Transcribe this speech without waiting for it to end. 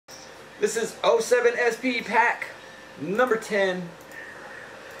This is 07 SP pack number 10.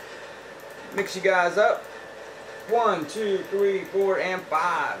 Mix you guys up. 1, 2, 3, 4, and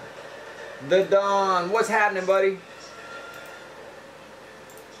 5. The Don. What's happening, buddy?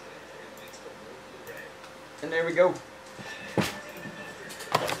 And there we go.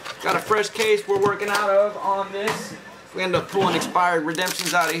 Got a fresh case we're working out of on this. If we end up pulling expired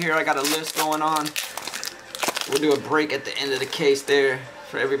redemptions out of here, I got a list going on. We'll do a break at the end of the case there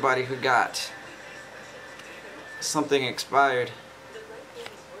for everybody who got something expired.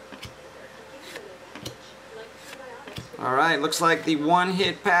 Alright, looks like the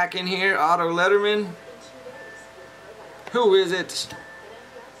one-hit pack in here, Otto Letterman. Who is it?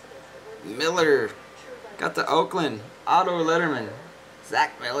 Miller. Got the Oakland, Otto Letterman,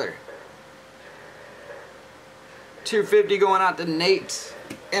 Zach Miller. 250 going out to Nate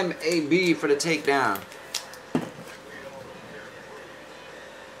MAB for the takedown.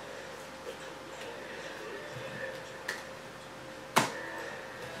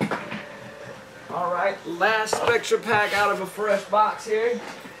 Alright, last Spectra pack out of a fresh box here.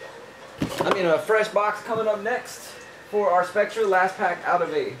 A fresh box coming up next for our Spectra. Last pack out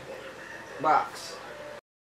of a box.